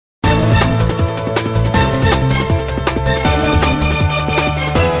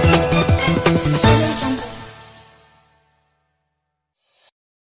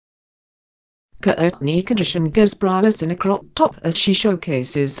Kourtney Kardashian goes braless in a crop top as she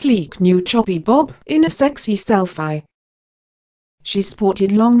showcases sleek new choppy bob in a sexy selfie. She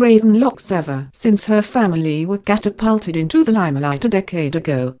sported long raven locks ever since her family were catapulted into the limelight a decade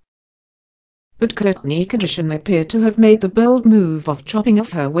ago. But Kourtney Kardashian appeared to have made the bold move of chopping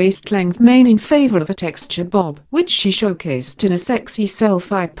off her waist-length mane in favor of a texture bob, which she showcased in a sexy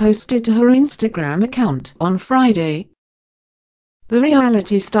selfie posted to her Instagram account on Friday. The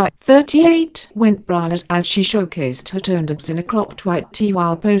reality star, 38, went braless as she showcased her toned abs in a cropped white tee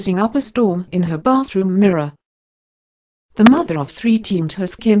while posing up a storm in her bathroom mirror. The mother of three teamed her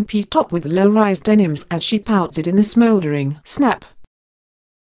skimpy top with low-rise denims as she pouted in the smoldering snap.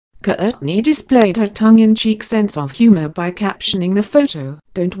 Kourtney displayed her tongue-in-cheek sense of humor by captioning the photo,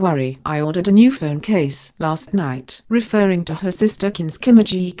 "Don't worry, I ordered a new phone case last night," referring to her sister Kim's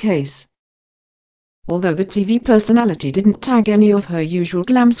Kimchi case. Although the TV personality didn't tag any of her usual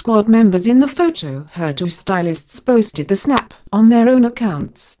glam squad members in the photo, her two stylists posted the snap on their own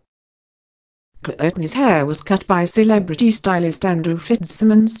accounts. Kourtney's hair was cut by celebrity stylist Andrew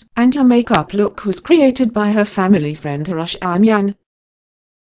Fitzsimmons, and her makeup look was created by her family friend Kardashian.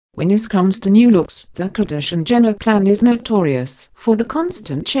 When it comes to new looks, the Kardashian-Jenner clan is notorious for the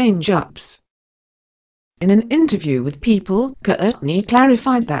constant change-ups. In an interview with People, Kourtney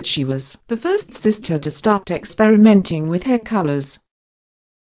clarified that she was the first sister to start experimenting with hair colors.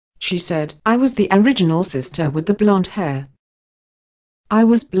 She said, "I was the original sister with the blonde hair. I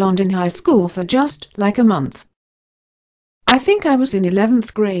was blonde in high school for just like a month. I think I was in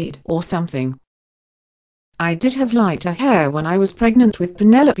 11th grade or something. I did have lighter hair when I was pregnant with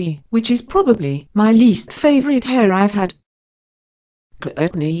Penelope, which is probably my least favorite hair I've had."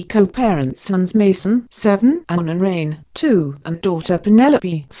 Kourtney co-parents sons Mason, 7, and Rain, 2, and daughter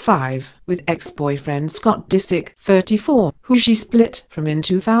Penelope, 5, with ex-boyfriend Scott Disick, 34, who she split from in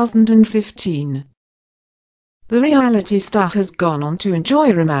 2015. The reality star has gone on to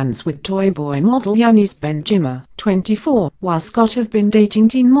enjoy romance with toy boy model Yanis Benjima, 24, while Scott has been dating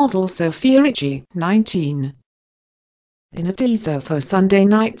teen model Sophia Richie, 19. In a teaser for Sunday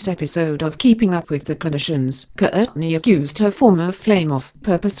night's episode of Keeping Up with the Kardashians, Kourtney accused her former flame of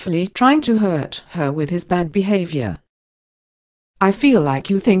purposefully trying to hurt her with his bad behavior. "I feel like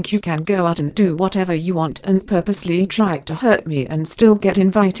you think you can go out and do whatever you want and purposely try to hurt me and still get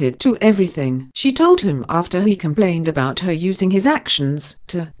invited to everything," she told him after he complained about her using his actions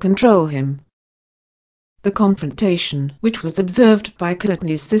to control him. The confrontation, which was observed by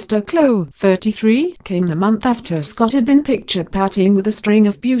Kourtney's sister Khloe, 33, came the month after Scott had been pictured partying with a string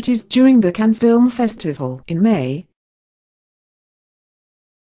of beauties during the Cannes Film Festival in May.